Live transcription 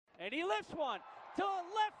and he lifts one to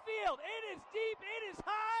left field. It is deep, it is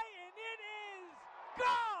high, and it is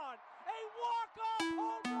gone! A walk-off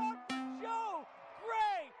home run for Joe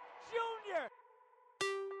Gray Jr.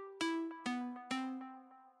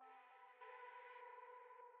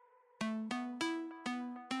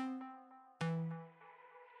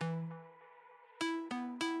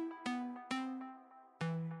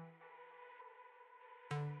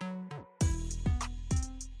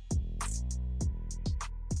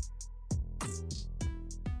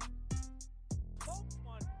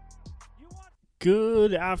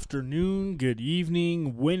 Good afternoon, good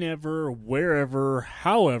evening, whenever, wherever,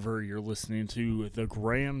 however you're listening to the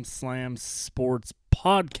Grand Slam Sports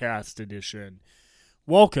Podcast Edition.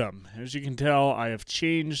 Welcome. As you can tell, I have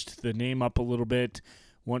changed the name up a little bit.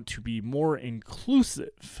 Want to be more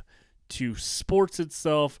inclusive to sports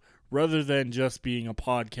itself rather than just being a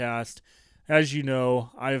podcast. As you know,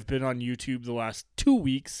 I have been on YouTube the last 2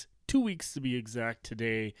 weeks to be exact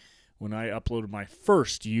today when I uploaded my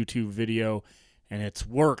first YouTube video. And it's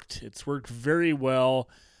worked. It's worked very well.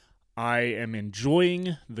 I am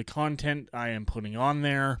enjoying the content I am putting on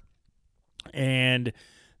there. And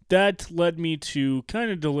that led me to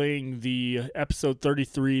kind of delaying the episode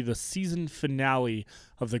 33, the season finale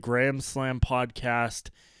of the Grand Slam podcast,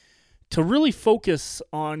 to really focus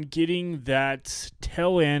on getting that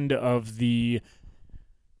tail end of the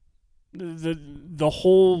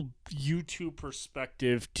whole YouTube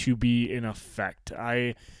perspective to be in effect.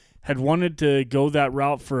 I had wanted to go that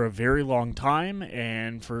route for a very long time,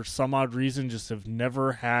 and for some odd reason just have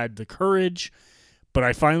never had the courage. But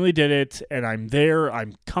I finally did it, and I'm there.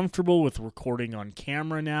 I'm comfortable with recording on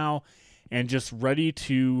camera now, and just ready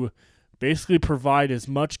to basically provide as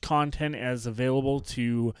much content as available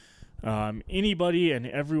to anybody and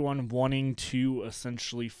everyone wanting to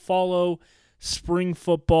essentially follow spring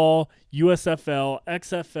football, USFL,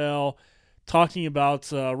 XFL, talking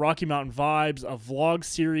about Rocky Mountain Vibes, a vlog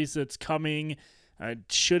series that's coming. I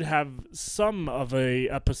should have some of a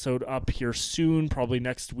episode up here soon, probably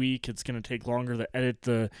next week. It's going to take longer to edit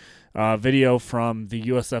the video from the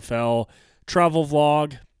USFL travel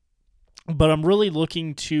vlog. But I'm really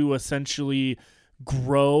looking to essentially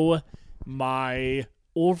grow my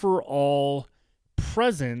overall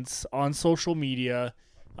presence on social media,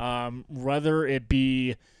 whether it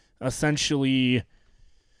be essentially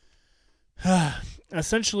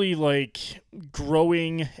like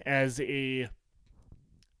growing as a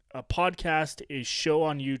podcast, a show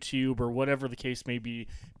on YouTube, or whatever the case may be,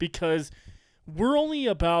 because we're only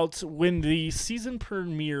about, when the season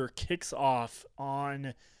premiere kicks off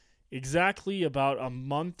on exactly about a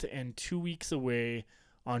month and 2 weeks away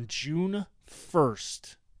on June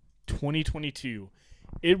 1st, 2022,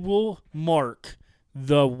 it will mark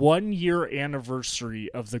the 1 year anniversary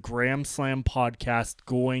of the Grand Slam podcast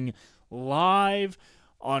going live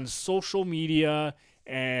on social media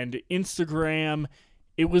and Instagram.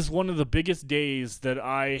 It was one of the biggest days that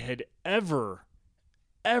I had ever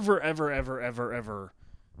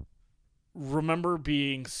remember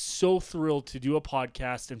being so thrilled to do a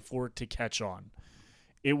podcast and for it to catch on.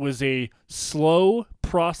 It was a slow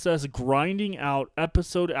process, grinding out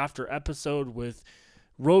episode after episode with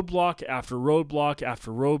roadblock after roadblock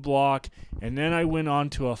after roadblock, and then I went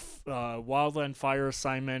on to a Wildland Fire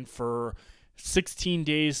assignment for 16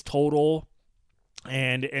 days total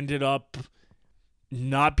and ended up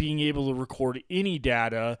not being able to record any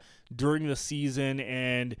data during the season.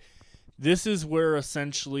 And this is where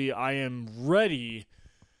essentially I am ready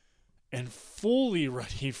and fully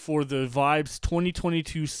ready for the Vibes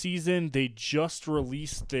 2022 season. They just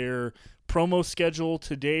released their promo schedule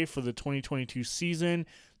today for the 2022 season.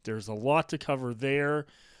 There's a lot to cover there.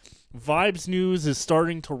 Vibes news is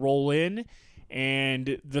starting to roll in,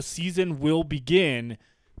 and the season will begin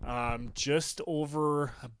just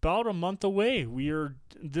over about a month away.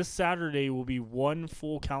 This Saturday will be one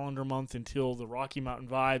full calendar month until the Rocky Mountain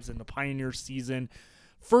Vibes and the Pioneer season.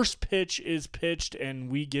 First pitch is pitched, and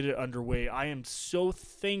we get it underway. I am so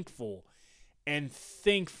thankful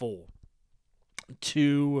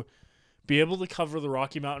to be able to cover the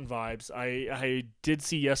Rocky Mountain Vibes. I did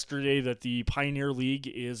see yesterday that the Pioneer League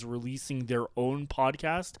is releasing their own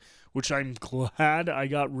podcast, which I'm glad I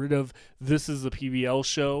got rid of This Is the PBL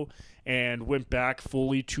show and went back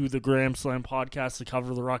fully to the Grand Slam podcast to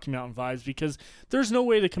cover the Rocky Mountain Vibes, because there's no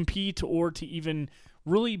way to compete or to even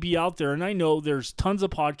really be out there. And I know there's tons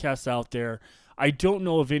of podcasts out there. I don't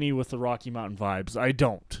know of any with the Rocky Mountain Vibes. I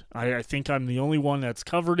don't. I think I'm the only one that's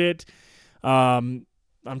covered it.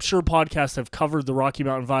 I'm sure podcasts have covered the Rocky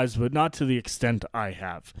Mountain Vibes, but not to the extent I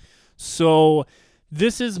have. So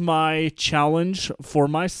this is my challenge for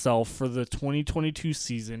myself for the 2022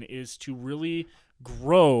 season, is to really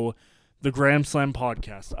grow the Grand Slam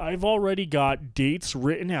podcast. I've already got dates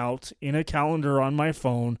written out in a calendar on my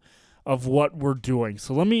phone of what we're doing.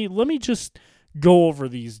 So let me just go over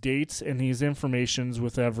these dates and these informations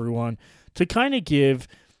with everyone to kind of give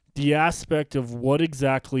the aspect of what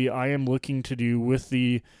exactly I am looking to do with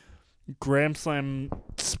the Grand Slam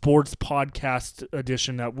Sports Podcast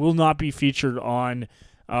edition that will not be featured on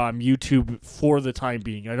YouTube for the time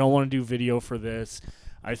being. I don't want to do video for this.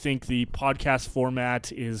 I think the podcast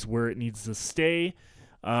format is where it needs to stay,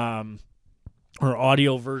 or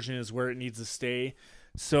audio version is where it needs to stay.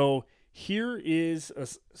 So here is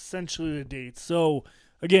essentially the date. So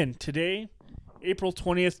again, today, April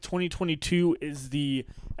 20th, 2022, is the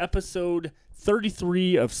episode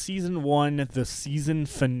 33 of Season 1, the season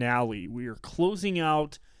finale. We are closing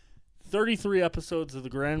out 33 episodes of the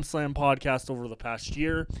Grand Slam podcast over the past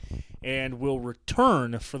year, and we'll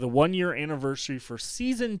return for the 1-year anniversary for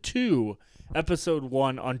Season 2, Episode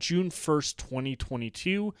 1 on June 1st,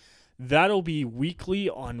 2022. That'll be weekly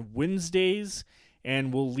on Wednesdays,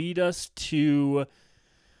 and will lead us to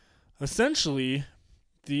essentially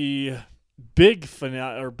the big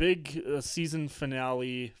finale, or big season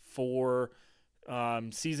finale for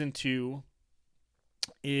Season 2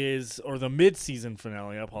 is, or the mid-season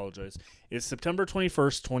finale, I apologize, is September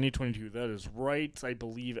 21st, 2022. That is right, I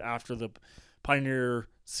believe, after the Pioneer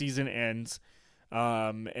season ends.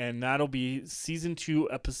 And that'll be Season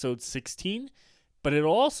 2, Episode 16. But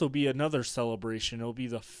it'll also be another celebration. It'll be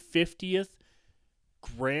the 50th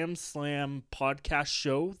Grand Slam podcast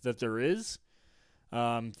show that there is.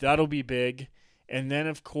 That'll be big. And then,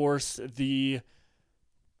 of course, the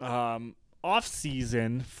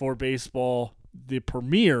off-season for baseball, the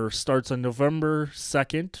premiere starts on November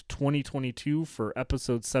 2nd, 2022 for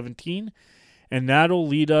episode 17. And that'll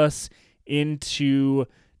lead us into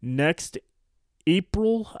next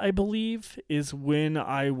April, I believe, is when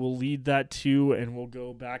I will lead that to, and we'll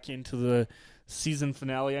go back into the season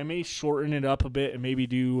finale. I may shorten it up a bit and maybe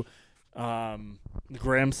do the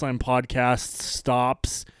Grand Slam podcast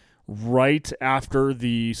stops right after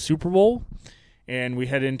the Super Bowl, and we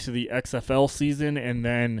head into the XFL season, and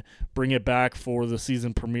then bring it back for the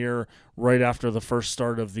season premiere right after the first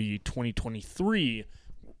start of the 2023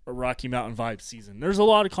 Rocky Mountain Vibes season. There's a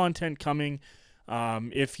lot of content coming.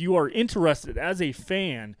 If you are interested as a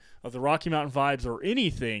fan of the Rocky Mountain Vibes or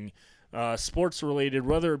anything sports related,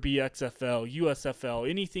 whether it be XFL, USFL,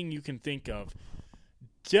 anything you can think of,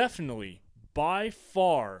 definitely, by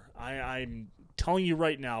far, I'm telling you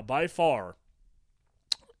right now, by far,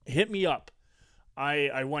 hit me up.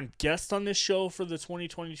 I want guests on this show for the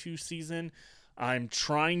 2022 season. I'm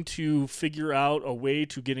trying to figure out a way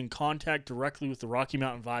to get in contact directly with the Rocky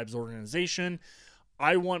Mountain Vibes organization.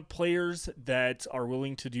 I want players that are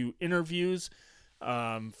willing to do interviews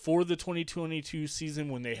for the 2022 season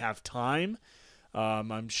when they have time.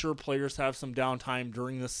 I'm sure players have some downtime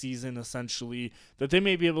during the season, essentially, that they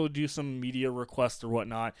may be able to do some media requests or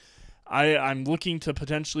whatnot. I'm looking to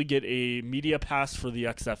potentially get a media pass for the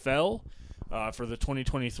XFL for the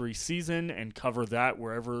 2023 season and cover that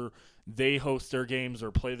wherever they host their games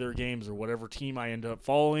or play their games or whatever team I end up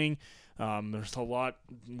following. There's a lot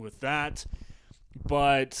with that.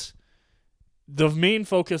 But the main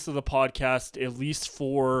focus of the podcast, at least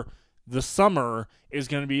for the summer, is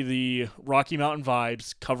going to be the Rocky Mountain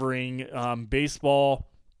Vibes, covering baseball.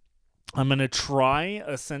 I'm going to try,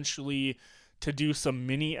 essentially, to do some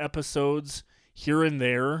mini episodes here and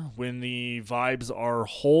there when the Vibes are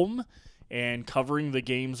home and covering the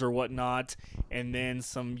games or whatnot, and then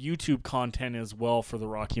some YouTube content as well for the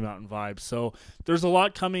Rocky Mountain Vibes. So there's a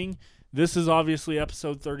lot coming. This is obviously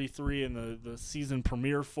episode 33 and the season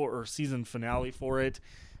premiere or season finale for it.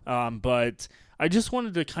 But I just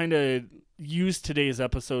wanted to kind of use today's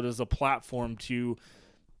episode as a platform to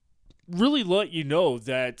really let you know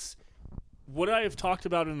that what I have talked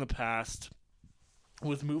about in the past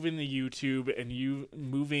with moving the YouTube and you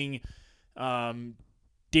moving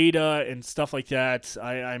data and stuff like that,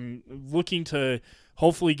 I'm looking to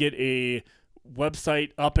hopefully get a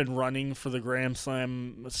website up and running for the Grand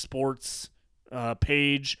Slam Sports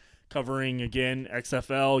page, covering, again,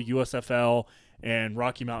 XFL, USFL, and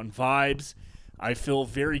Rocky Mountain Vibes. I feel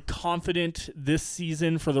very confident this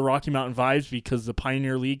season for the Rocky Mountain Vibes because the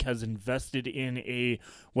Pioneer League has invested in a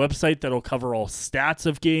website that'll cover all stats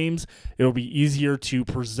of games. It'll be easier to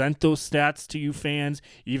present those stats to you fans,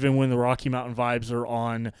 even when the Rocky Mountain Vibes are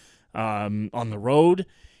on the road.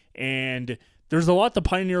 And there's a lot the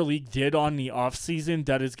Pioneer League did on the offseason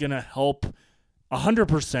that is going to help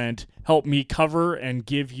 100% help me cover and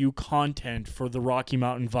give you content for the Rocky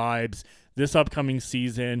Mountain Vibes this upcoming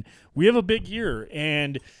season. We have a big year,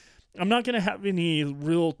 and I'm not going to have any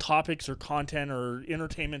real topics or content or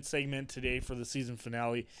entertainment segment today for the season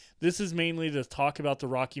finale. This is mainly to talk about the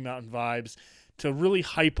Rocky Mountain Vibes, to really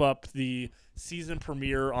hype up the season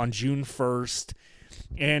premiere on June 1st,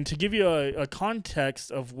 and to give you a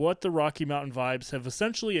context of what the Rocky Mountain Vibes have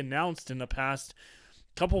essentially announced in the past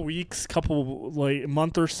couple weeks,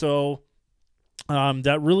 month or so,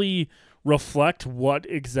 that really reflect what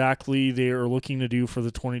exactly they are looking to do for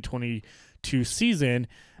the 2022 season.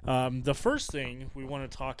 The first thing we want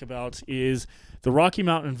to talk about is the Rocky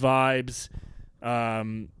Mountain Vibes,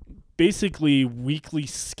 basically weekly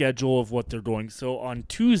schedule of what they're doing. So on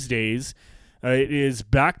Tuesdays, it is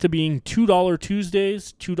back to being $2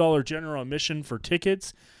 Tuesdays, $2 general admission for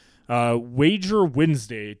tickets. Wager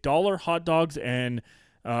Wednesday, $1 hot dogs and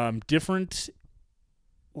different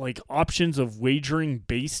options of wagering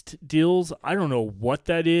based deals. I don't know what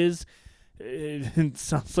that is. It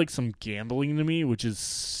sounds like some gambling to me, which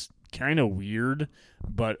is kind of weird,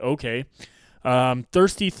 but okay.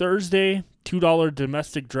 Thirsty Thursday, $2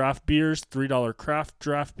 domestic draft beers, $3 craft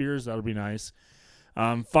draft beers. That'll be nice.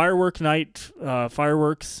 Firework night,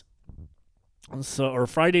 fireworks. Or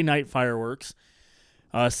Friday night fireworks.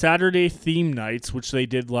 Saturday theme nights, which they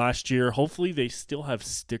did last year. Hopefully they still have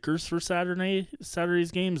stickers for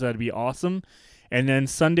Saturday's games. That'd be awesome. And then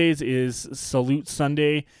Sundays is Salute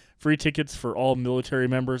Sunday. Free tickets for all military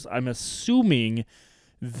members. I'm assuming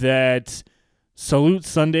that Salute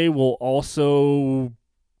Sunday will also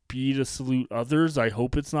be to salute others. I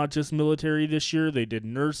hope it's not just military this year. They did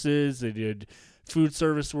nurses. They did food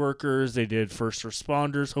service workers. They did first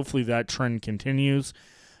responders. Hopefully that trend continues.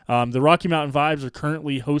 The Rocky Mountain Vibes are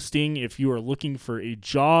currently hosting, if you are looking for a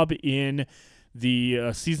job in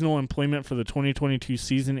the seasonal employment for the 2022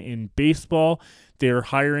 season in baseball, they're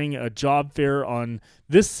hiring a job fair on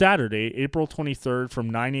this Saturday, April 23rd from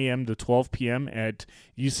 9 a.m. to 12 p.m. at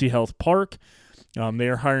UC Health Park. They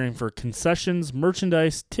are hiring for concessions,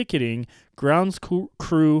 merchandise, ticketing, grounds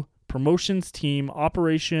crew, promotions team,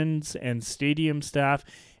 operations and stadium staff,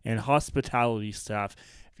 and hospitality staff.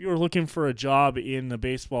 If you are looking for a job in the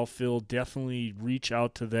baseball field, definitely reach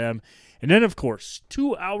out to them. And then, of course,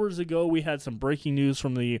 2 hours ago, we had some breaking news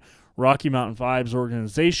from the Rocky Mountain Vibes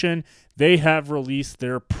organization. They have released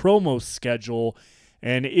their promo schedule,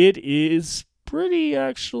 and it is pretty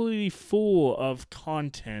actually full of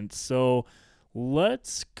content. So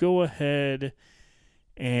let's go ahead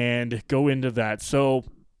and go into that. So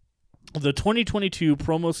the 2022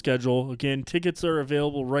 promo schedule, again, tickets are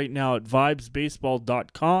available right now at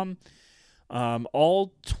vibesbaseball.com.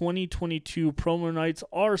 All 2022 promo nights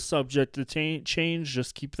are subject to change.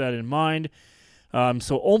 Just keep that in mind.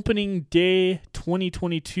 So opening day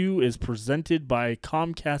 2022 is presented by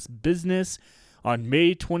Comcast Business on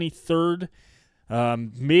May 23rd.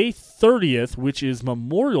 May 30th, which is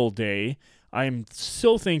Memorial Day, I am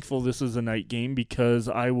so thankful this is a night game because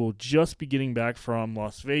I will just be getting back from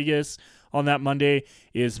Las Vegas on that Monday,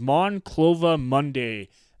 is Monclova Monday.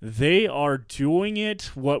 They are doing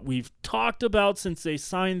it, what we've talked about since they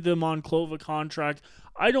signed the Monclova contract.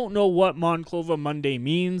 I don't know what Monclova Monday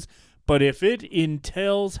means, but if it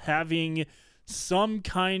entails having some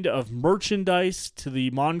kind of merchandise to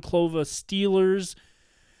the Monclova Steelers,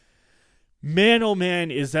 man, oh man,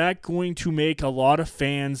 is that going to make a lot of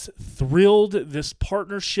fans thrilled. This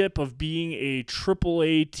partnership of being a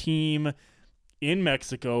AAA team in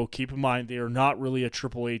Mexico, keep in mind they are not really a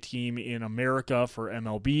AAA team in America for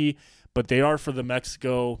MLB, but they are for the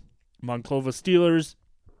Mexico Monclova Steelers.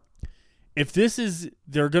 If this is,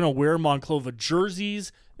 they're going to wear Monclova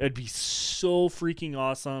jerseys, that'd be so freaking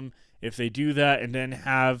awesome if they do that and then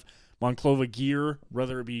have Monclova gear,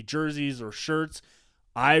 whether it be jerseys or shirts.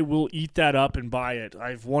 I will eat that up and buy it.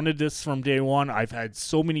 I've wanted this from day one. I've had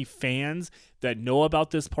so many fans that know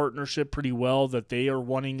about this partnership pretty well that they are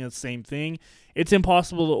wanting the same thing. It's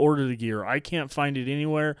impossible to order the gear. I can't find it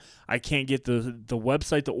anywhere. I can't get the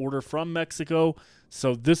website to order from Mexico.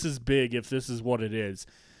 So this is big if this is what it is.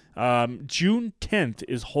 June 10th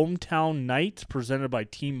is Hometown Night presented by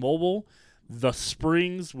T-Mobile. The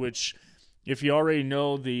Springs, which, if you already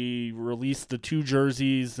know, they released the two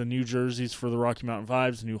jerseys, the new jerseys for the Rocky Mountain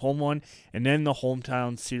Vibes, the new home one, and then the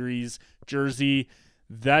Hometown Series jersey.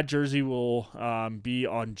 That jersey will be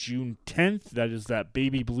on June 10th. That is that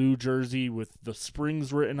baby blue jersey with the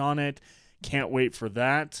Springs written on it. Can't wait for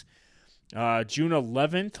that. June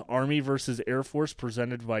 11th, Army versus Air Force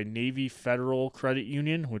presented by Navy Federal Credit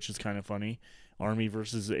Union, which is kind of funny. Army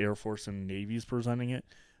versus the Air Force and Navy's presenting it.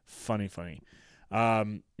 Funny.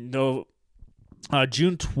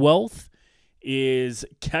 June 12th is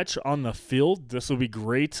Catch on the Field. This will be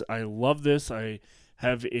great. I love this. I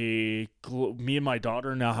have me and my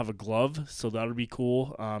daughter now have a glove, so that'll be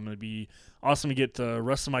cool. It'd be awesome to get the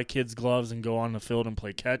rest of my kids' gloves and go on the field and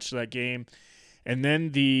play catch that game. And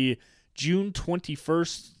then the June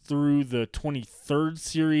 21st through the 23rd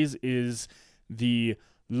series is the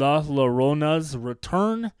La Llorona's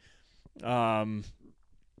return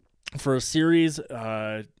for a series.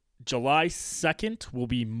 July 2nd will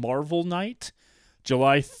be Marvel Night.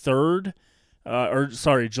 July 4th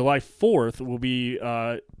will be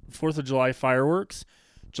 4th of July fireworks.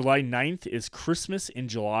 July 9th is Christmas in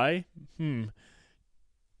July.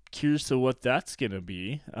 Curious to what that's going to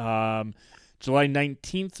be. July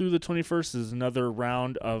 19th through the 21st is another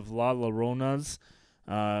round of La Llorona's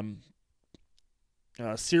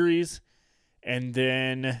series. And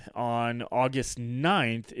then on August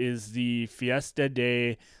 9th is the Fiesta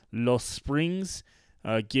de los Springs,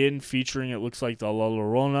 again featuring, it looks like, the La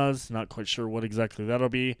Lloronas. Not quite sure what exactly that'll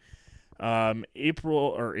be. August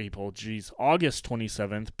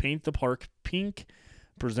 27th, Paint the Park Pink,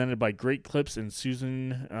 presented by Great Clips and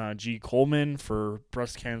Susan G. Coleman for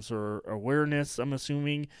breast cancer awareness, I'm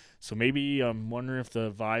assuming. So maybe I'm wondering if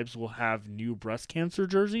the Vibes will have new breast cancer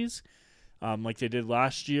jerseys like they did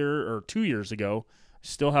last year or 2 years ago.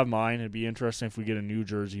 Still have mine. It'd be interesting if we get a new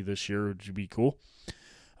jersey this year, which would be cool.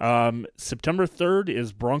 September 3rd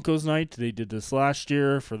is Broncos night. They did this last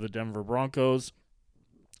year for the Denver Broncos.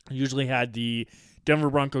 Usually had the Denver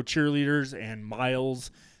Bronco cheerleaders and Miles,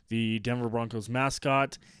 the Denver Broncos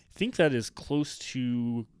mascot. I think that is close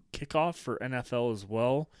to kickoff for NFL as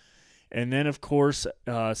well. And then, of course,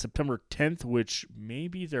 September 10th, which may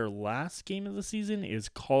be their last game of the season, is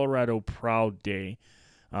Colorado Proud Day,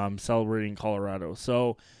 celebrating Colorado.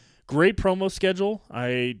 So, great promo schedule.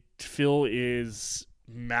 I feel is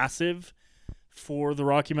massive for the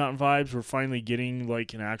Rocky Mountain Vibes. We're finally getting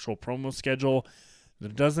like an actual promo schedule.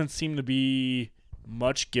 There doesn't seem to be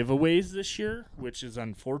much giveaways this year, which is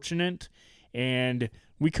unfortunate. And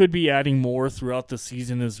we could be adding more throughout the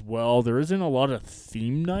season as well. There isn't a lot of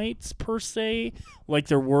theme nights per se, like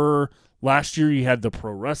there were last year. You had the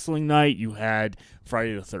pro wrestling night, you had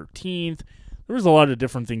Friday the 13th. There was a lot of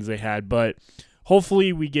different things they had, but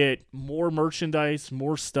hopefully we get more merchandise,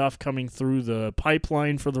 more stuff coming through the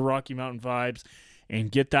pipeline for the Rocky Mountain Vibes,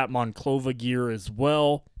 and get that Monclova gear as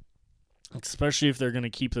well, especially if they're going to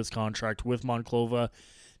keep this contract with Monclova.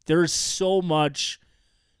 There's so much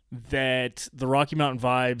that the Rocky Mountain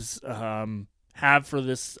Vibes have for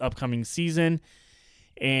this upcoming season,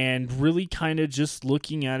 and really kind of just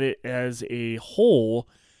looking at it as a whole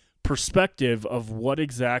perspective of what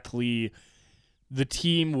exactly the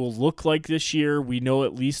team will look like this year. We know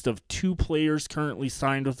at least of 2 players currently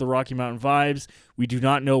signed with the Rocky Mountain Vibes. We do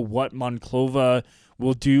not know what Monclova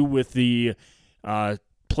will do with the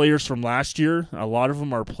players from last year. A lot of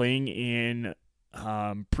them are playing in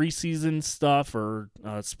preseason stuff or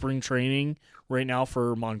spring training right now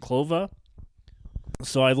for Monclova.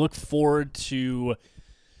 So I look forward to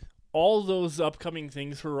all those upcoming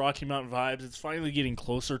things for Rocky Mountain Vibes. It's finally getting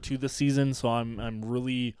closer to the season, so I'm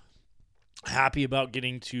really happy about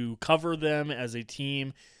getting to cover them as a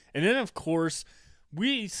team. And then, of course,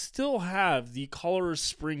 we still have the Colorado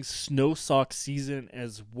Springs Snow Sox season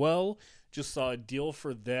as well. Just saw a deal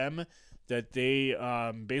for them that they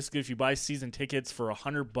basically, if you buy season tickets for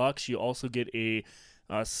 $100, you also get a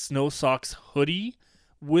Snow Sox hoodie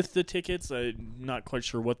with the tickets. I'm not quite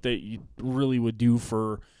sure what they really would do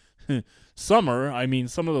for summer. I mean,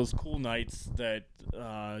 some of those cool nights that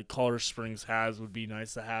Colorado Springs has would be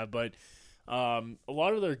nice to have, but a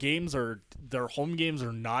lot of their home games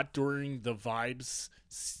are not during the Vibes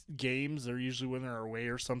games. They're usually when they're away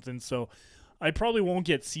or something. So I probably won't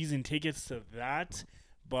get season tickets to that,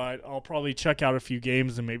 but I'll probably check out a few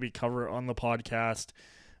games and maybe cover it on the podcast.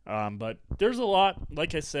 But there's a lot,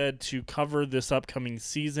 like I said, to cover this upcoming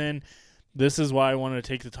season. This is why I want to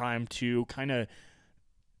take the time to kind of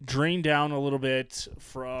drain down a little bit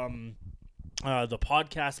from the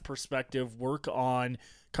podcast perspective, work on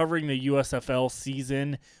covering the USFL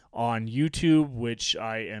season on YouTube, which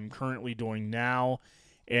I am currently doing now,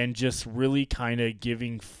 and just really kind of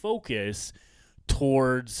giving focus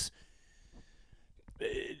towards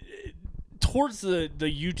the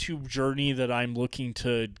YouTube journey that I'm looking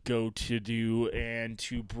to go to do, and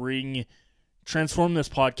to transform this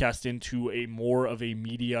podcast into a more of a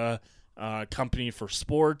media company for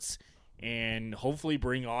sports, and hopefully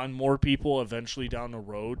bring on more people eventually down the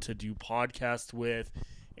road to do podcasts with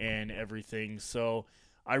and everything. So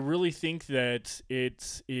I really think that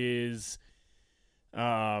it is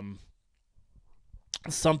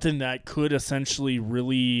something that could essentially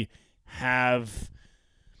really have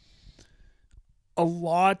a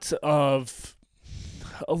lot of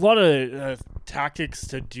tactics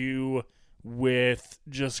to do with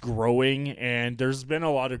just growing, and there's been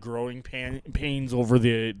a lot of growing pains over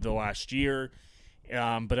the last year.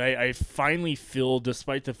 But I finally feel,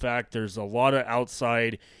 despite the fact there's a lot of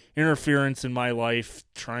outside interference in my life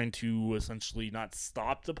trying to essentially not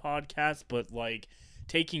stop the podcast, but like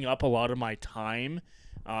taking up a lot of my time,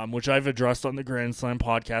 which I've addressed on the Grand Slam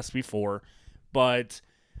podcast before. But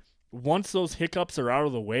once those hiccups are out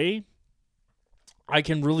of the way, I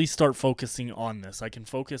can really start focusing on this. I can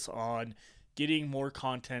focus on getting more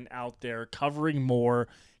content out there, covering more,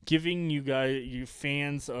 giving you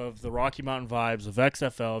fans of the Rocky Mountain Vibes, of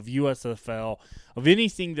XFL, of USFL, of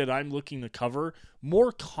anything that I'm looking to cover,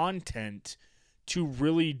 more content to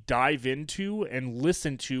really dive into and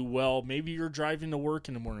listen to. Well, maybe you're driving to work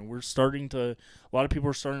in the morning. A lot of people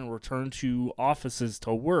are starting to return to offices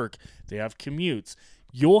to work. They have commutes.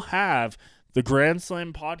 You'll have the Grand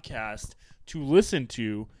Slam podcast to listen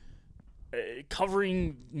to,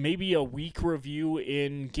 covering maybe a week review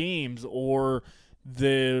in games, or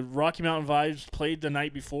the Rocky Mountain Vibes played the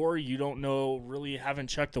night before. You don't know, really haven't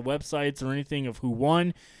checked the websites or anything of who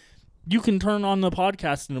won. You can turn on the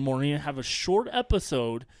podcast in the morning and have a short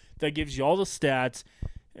episode that gives you all the stats,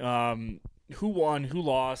 who won, who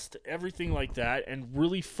lost, everything like that, and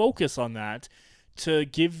really focus on that to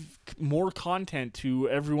give more content to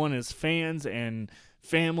everyone as fans and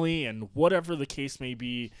family and whatever the case may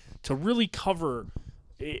be, to really cover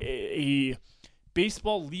a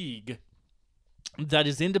baseball league that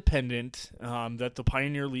is independent, that the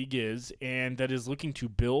Pioneer League is, and that is looking to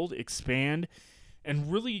build, expand,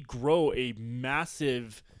 and really grow a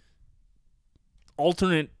massive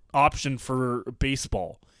alternate option for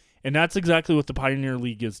baseball. And that's exactly what the Pioneer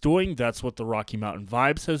League is doing. That's what the Rocky Mountain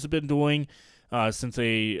Vibes has been doing since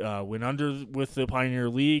they went under with the Pioneer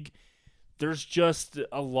League. There's just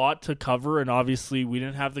a lot to cover, and obviously we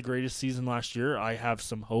didn't have the greatest season last year. I have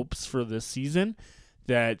some hopes for this season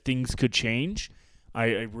that things could change.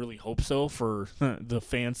 I really hope so, for the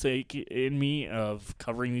fan sake in me of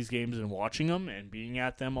covering these games and watching them and being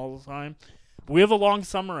at them all the time. But we have a long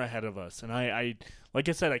summer ahead of us, and I like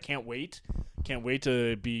I said, I can't wait. Can't wait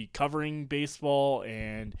to be covering baseball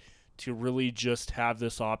and to really just have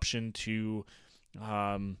this option to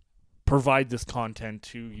provide this content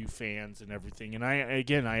to you fans and everything. And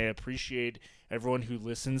I appreciate everyone who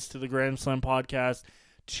listens to the Grand Slam podcast,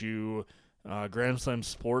 to Grand Slam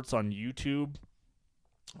Sports on YouTube.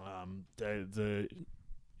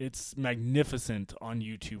 It's magnificent on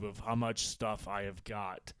YouTube of how much stuff I have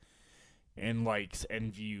got, and likes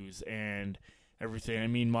and views and everything. I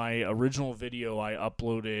mean, my original video I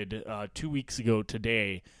uploaded 2 weeks ago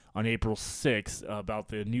today on April 6th about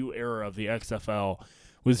the new era of the XFL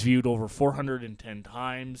was viewed over 410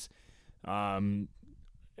 times.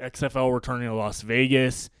 XFL returning to Las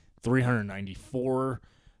Vegas, 394.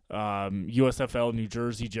 USFL New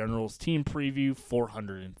Jersey Generals team preview,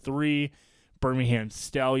 403. Birmingham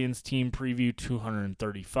Stallions team preview,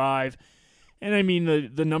 235. And I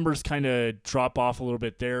mean, the numbers kind of drop off a little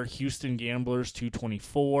bit there. Houston Gamblers,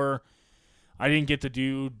 224. I didn't get to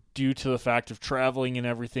do, due to the fact of traveling and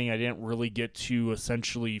everything, I didn't really get to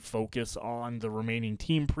essentially focus on the remaining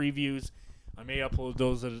team previews. I may upload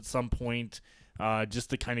those at some point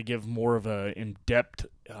just to kind of give more of a in-depth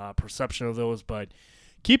perception of those. But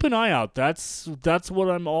keep an eye out. That's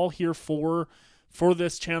what I'm all here for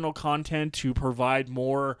this channel content, to provide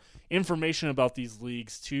more information about these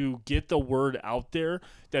leagues, to get the word out there,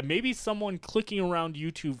 that maybe someone clicking around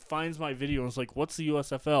YouTube finds my video and is like, what's the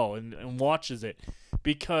USFL, and watches it.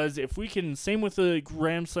 Because if we can, same with the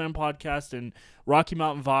Grand Slam podcast and Rocky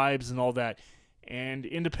Mountain Vibes and all that, and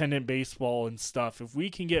independent baseball and stuff, if we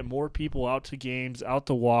can get more people out to games, out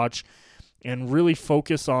to watch, and really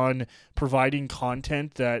focus on providing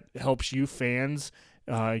content that helps you fans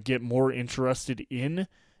get more interested in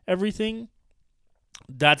everything,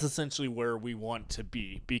 that's essentially where we want to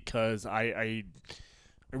be. Because I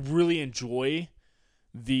really enjoy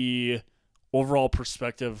the overall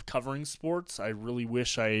perspective covering sports. I really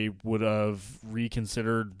wish I would have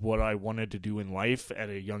reconsidered what I wanted to do in life at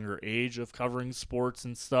a younger age of covering sports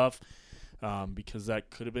and stuff, because that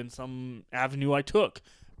could have been some avenue I took.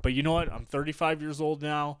 But you know what? I'm 35 years old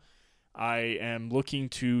now. I am looking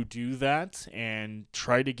to do that and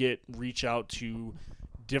try to reach out to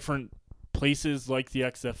different places like the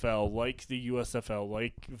XFL, like the USFL,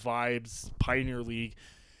 like Vibes, Pioneer League,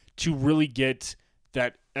 to really get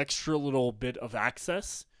that extra little bit of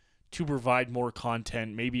access to provide more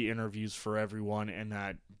content, maybe interviews for everyone, and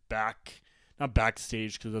that not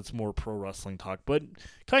backstage because that's more pro wrestling talk, but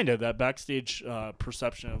kind of that backstage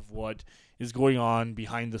perception of what is going on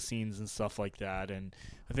behind the scenes and stuff like that. And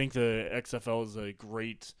I think the XFL is a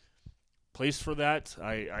great place for that.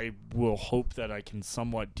 I will hope that I can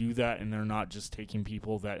somewhat do that, and they're not just taking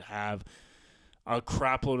people that have a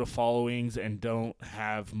crap load of followings and don't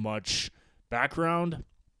have much background.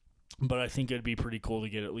 But I think it'd be pretty cool to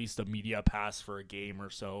get at least a media pass for a game or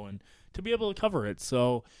so and to be able to cover it.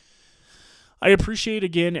 So I appreciate,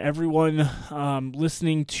 again, everyone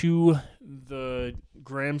listening to the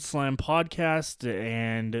Graham Slam podcast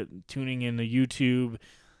and tuning in to YouTube.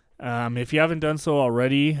 If you haven't done so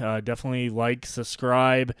already, definitely like,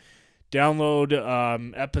 subscribe,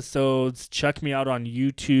 download episodes, check me out on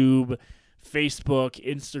YouTube, Facebook,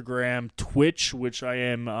 Instagram, Twitch, which I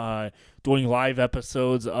am doing live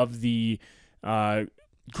episodes of the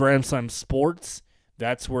Graham Slam Sports.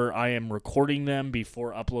 That's where I am recording them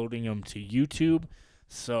before uploading them to YouTube.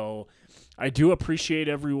 So I do appreciate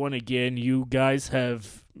everyone. Again, you guys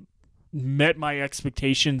have met my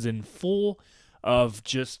expectations in full of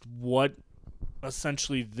just what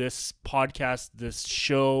essentially this podcast, this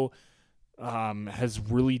show has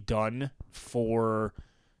really done for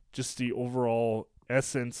just the overall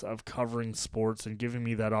essence of covering sports and giving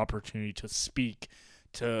me that opportunity to speak,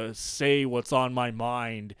 to say what's on my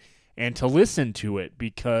mind, and to listen to it.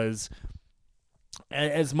 Because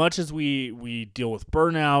as much as we deal with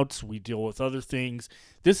burnouts, we deal with other things,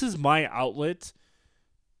 this is my outlet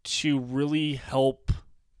to really help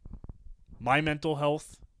my mental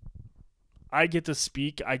health. I get to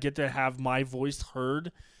speak, I get to have my voice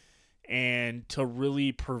heard, and to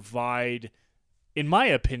really provide, in my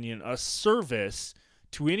opinion, a service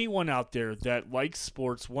to anyone out there that likes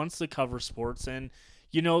sports, wants to cover sports. And,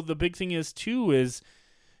 you know, the big thing is, too, is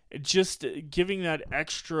just giving that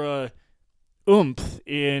extra oomph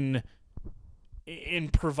in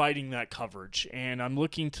providing that coverage. And I'm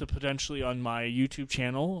looking to potentially on my YouTube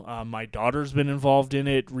channel. My daughter's been involved in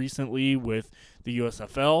it recently with the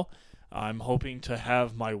USFL. I'm hoping to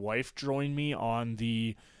have my wife join me on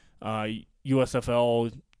the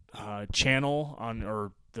USFL channel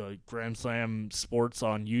or the Graham Slam Sports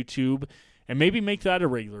on YouTube, and maybe make that a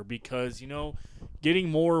regular, because, you know, getting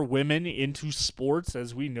more women into sports,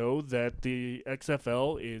 as we know that the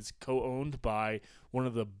XFL is co-owned by one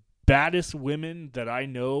of the baddest women that I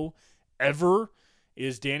know ever,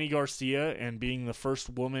 is Danny Garcia, and being the first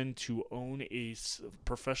woman to own a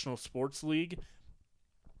professional sports league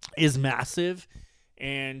is massive.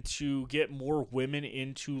 And to get more women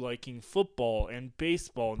into liking football and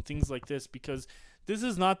baseball and things like this, because this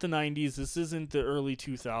is not the 90s. This isn't the early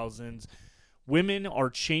 2000s. Women are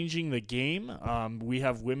changing the game. We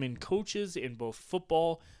have women coaches in both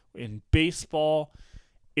football and baseball.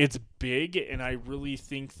 It's big, and I really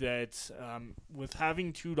think that with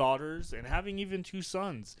having two daughters and having even two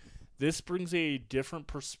sons, this brings a different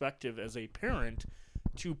perspective as a parent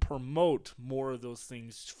to promote more of those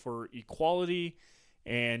things for equality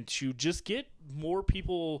and to just get more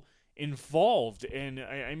people involved. And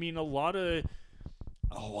I mean, a lot of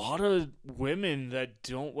women that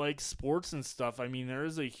don't like sports and stuff, I mean, there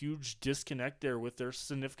is a huge disconnect there with their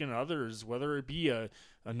significant others, whether it be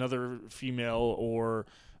another female or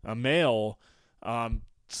a male.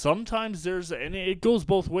 Sometimes and it goes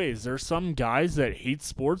both ways. There's some guys that hate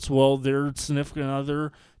sports while their significant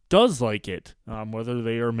other does like it, whether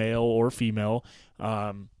they are male or female,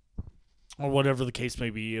 or whatever the case may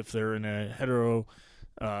be, if they're in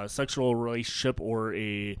a sexual relationship or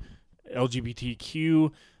a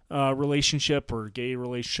LGBTQ relationship or gay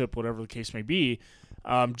relationship, whatever the case may be.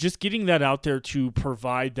 Just getting that out there to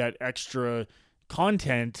provide that extra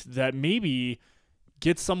content that maybe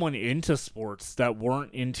gets someone into sports that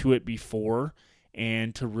weren't into it before,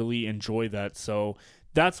 and to really enjoy that. So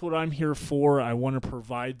that's what I'm here for. I want to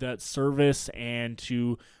provide that service and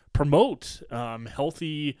to promote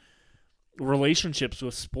healthy relationships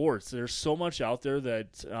with sports. There's so much out there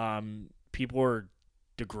that people are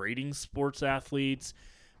degrading sports athletes,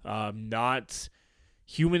 not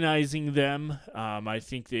humanizing them. I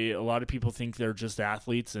think a lot of people think they're just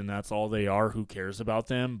athletes and that's all they are. Who cares about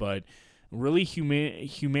them? But really humanizing,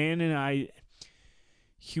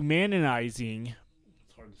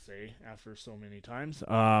 it's hard to say after so many times,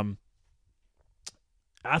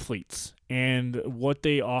 athletes and what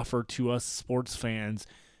they offer to us sports fans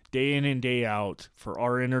day in and day out for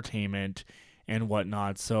our entertainment and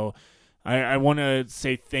whatnot. So I want to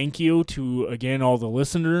say thank you to, again, all the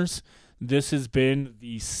listeners. This has been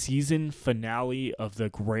the season finale of the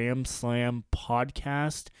Graham Slam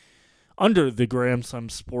podcast under the Graham Slam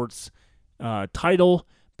Sports title.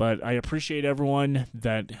 But I appreciate everyone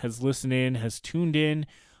that has listened in, has tuned in.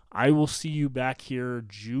 I will see you back here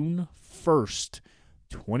June 1st,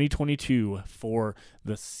 2022 for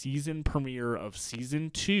the season premiere of Season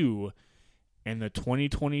 2 and the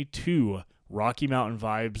 2022 Rocky Mountain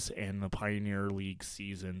Vibes and the Pioneer League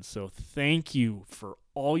season. So thank you for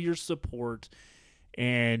all your support.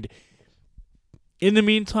 And in the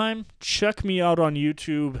meantime, check me out on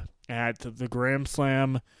YouTube at the Graham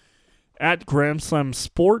Slam, at Graham Slam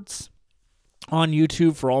Sports on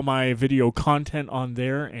YouTube for all my video content on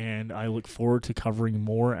there. And I look forward to covering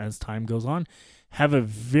more as time goes on. Have a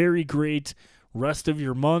very great rest of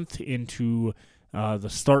your month into the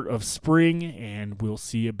start of spring, and we'll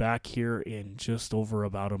see you back here in just over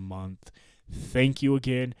about a month. Thank you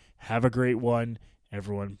again. Have a great one,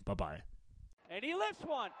 everyone. Bye-bye. And he lifts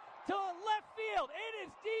one to left field. It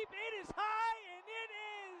is deep, it is high, and it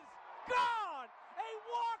is gone. A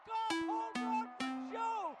walk-off home